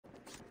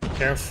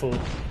Careful.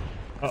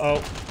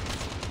 Uh-oh.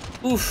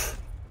 Oof.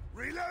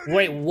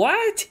 Wait,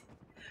 what?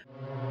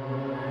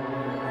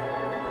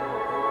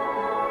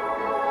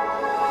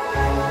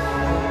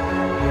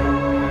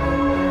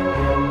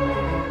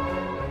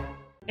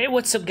 Hey,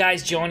 what's up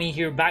guys, Johnny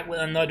here, back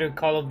with another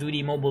Call of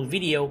Duty Mobile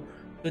video.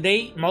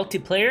 Today,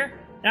 multiplayer,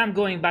 and I'm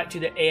going back to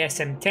the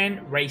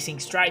ASM10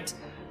 Racing Stripes.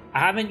 I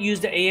haven't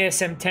used the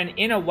ASM10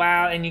 in a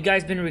while, and you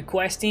guys been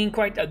requesting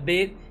quite a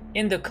bit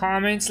in the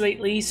comments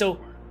lately, so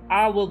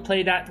I will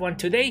play that one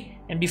today.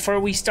 And before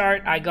we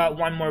start, I got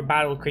one more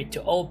battle crate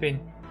to open.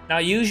 Now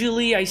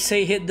usually I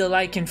say hit the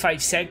like in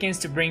 5 seconds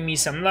to bring me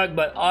some luck,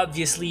 but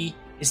obviously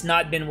it's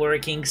not been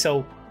working,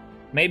 so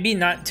maybe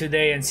not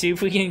today, and see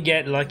if we can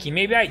get lucky.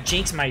 Maybe I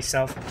jinx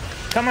myself.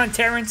 Come on,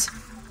 Terrence.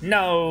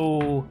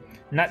 No,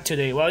 not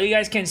today. Well, you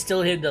guys can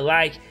still hit the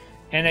like.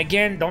 And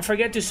again, don't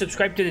forget to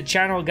subscribe to the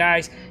channel,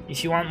 guys,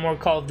 if you want more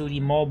Call of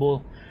Duty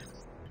Mobile.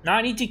 Now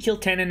I need to kill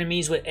 10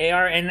 enemies with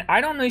AR, and I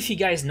don't know if you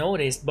guys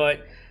noticed,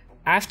 but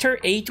after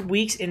 8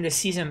 weeks in the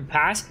season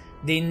pass,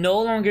 they no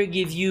longer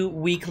give you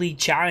weekly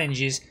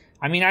challenges.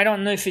 I mean, I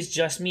don't know if it's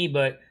just me,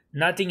 but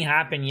nothing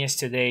happened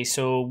yesterday.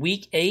 So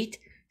week 8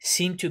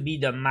 seemed to be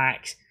the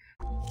max.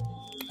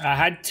 I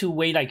had to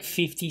wait like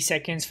 50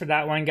 seconds for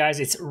that one,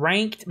 guys. It's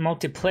ranked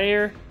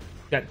multiplayer.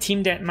 Got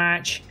team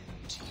deathmatch.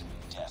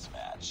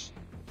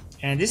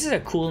 And this is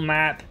a cool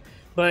map.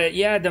 But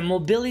yeah, the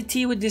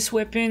mobility with this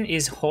weapon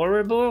is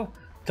horrible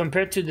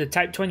compared to the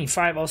Type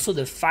 25. Also,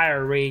 the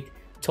fire rate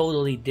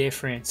totally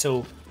different.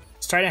 So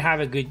let's try to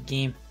have a good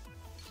game.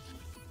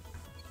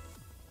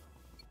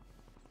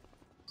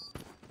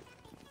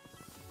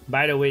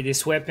 By the way,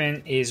 this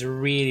weapon is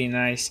really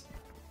nice.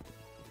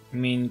 I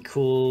mean,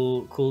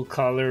 cool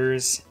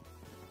colors.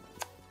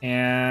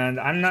 And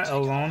I'm not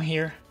alone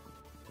here.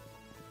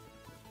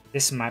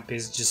 This map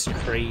is just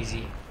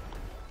crazy.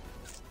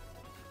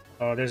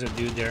 Oh, there's a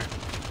dude there.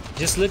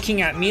 Just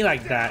looking at me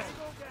like that.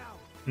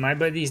 My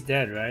buddy's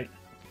dead, right?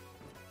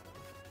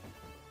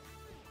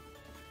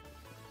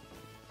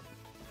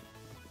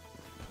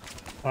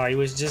 Oh, he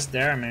was just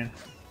there, man.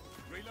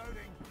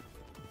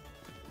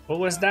 What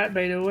was that,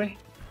 by the way?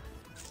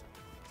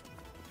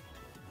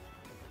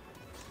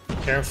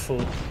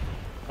 Careful.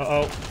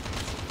 Uh-oh.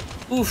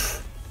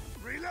 Oof.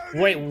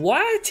 Wait,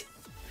 what?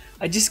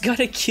 I just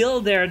got a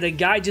kill there. The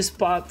guy just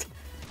popped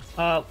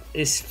up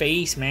his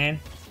face,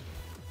 man.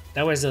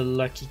 That was a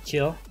lucky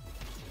kill.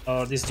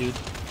 Oh, this dude.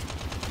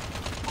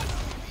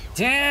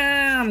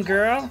 Damn,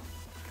 girl.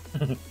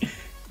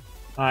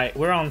 Alright,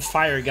 we're on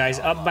fire, guys.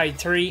 Up by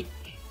 3.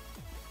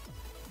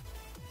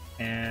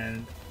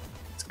 And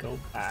let's go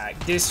back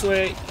this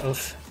way.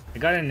 Oof. I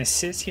got an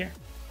assist here.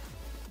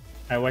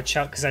 Alright, watch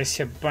out, because I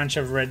see a bunch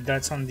of red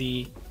dots on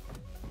the...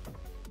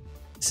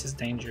 This is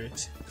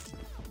dangerous.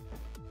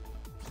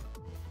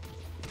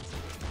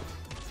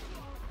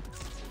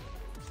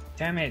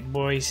 Damn it,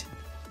 boys.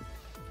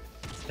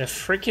 The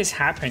frick is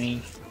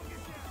happening?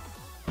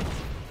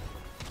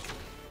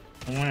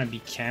 I want to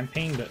be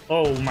camping, but...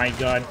 Oh my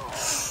god.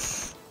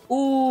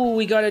 Ooh,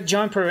 we got a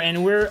jumper,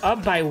 and we're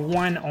up by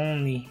 1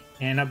 only.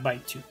 And up by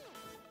 2.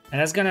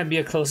 And that's gonna be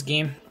a close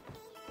game.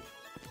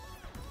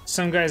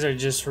 Some guys are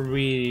just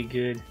really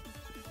good.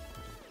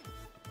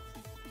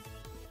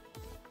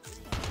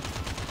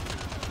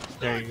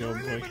 There you go,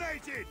 boy.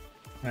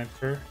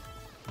 Sniper.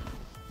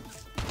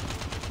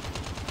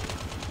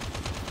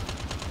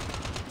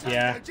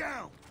 Yeah.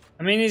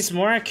 I mean, it's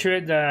more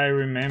accurate than I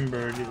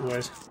remembered it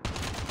was.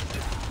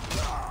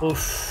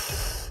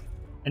 Oof.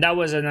 And that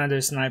was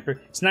another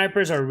sniper.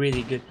 Snipers are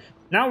really good.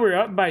 Now we're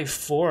up by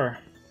 4.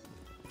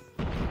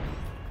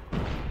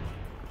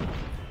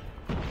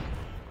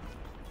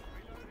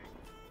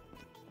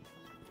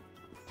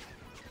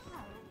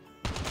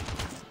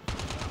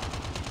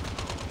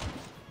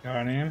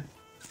 Got him.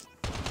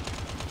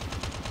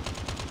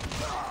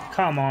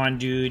 Come on,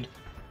 dude.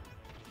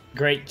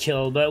 Great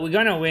kill, but we're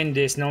gonna win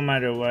this no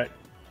matter what.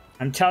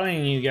 I'm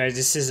telling you guys,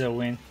 this is a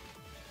win.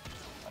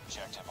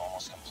 Objective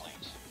almost complete.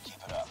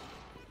 Keep it up.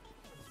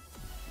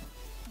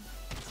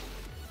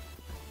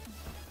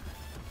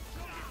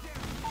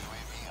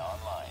 UAV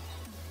online.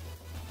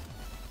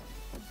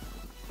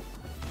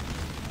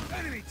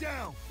 Enemy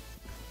down.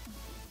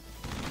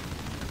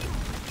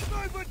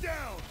 Sniper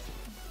down.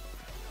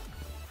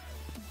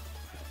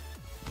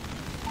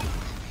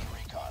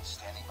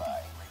 Standing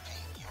by.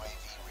 Repeat,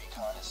 UAV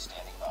recon is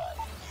standing by.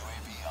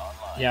 UAV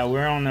online. Yeah,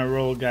 we're on a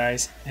roll,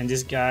 guys. And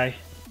this guy.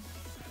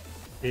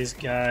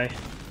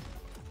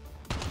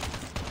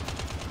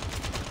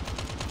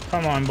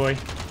 Come on, boy.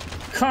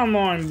 Come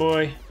on,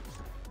 boy.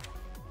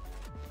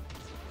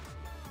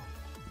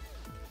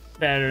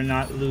 Better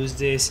not lose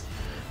this.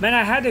 Man,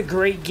 I had a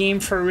great game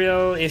for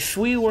real. If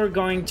we were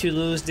going to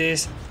lose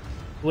this, it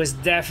was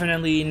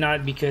definitely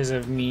not because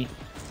of me.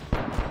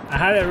 I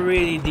had a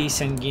really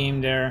decent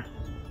game there.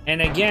 And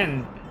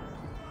again,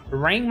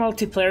 ranked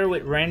multiplayer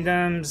with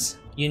randoms,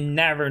 you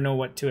never know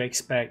what to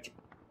expect.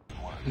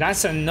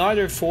 That's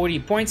another 40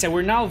 points, and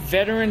we're now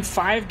veteran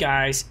 5,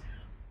 guys,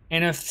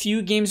 and a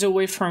few games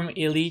away from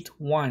Elite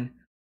 1.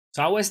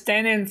 So I was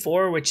 10 and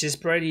 4, which is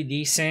pretty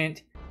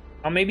decent.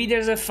 Maybe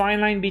there's a fine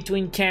line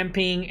between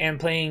camping and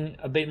playing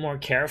a bit more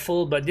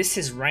careful, but this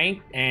is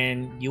ranked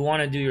and you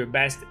want to do your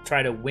best to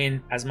try to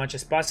win as much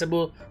as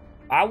possible.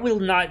 I will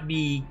not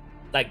be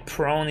like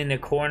prone in the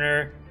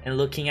corner and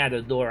looking at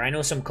the door. I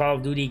know some Call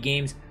of Duty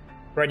games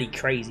pretty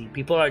crazy.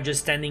 People are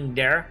just standing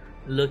there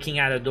looking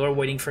at a door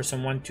waiting for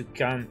someone to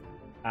come.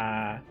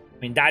 I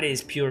mean, that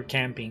is pure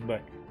camping.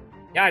 But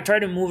yeah, I try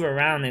to move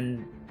around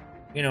and,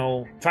 you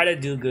know, try to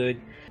do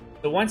good.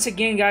 So once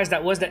again, guys,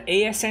 that was the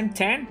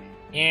ASM10,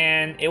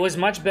 and it was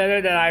much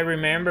better than I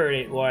remember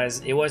it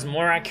was. It was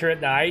more accurate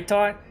than I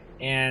thought,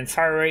 and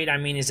fire rate, I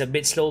mean, is a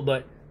bit slow,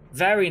 but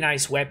very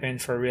nice weapon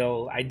for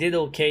real. I did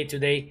okay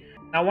today.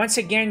 Now, once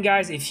again,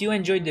 guys, if you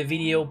enjoyed the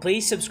video,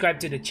 please subscribe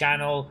to the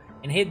channel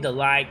and hit the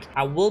like.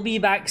 I will be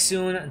back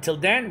soon. Until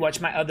then,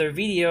 watch my other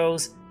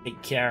videos.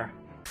 Take care.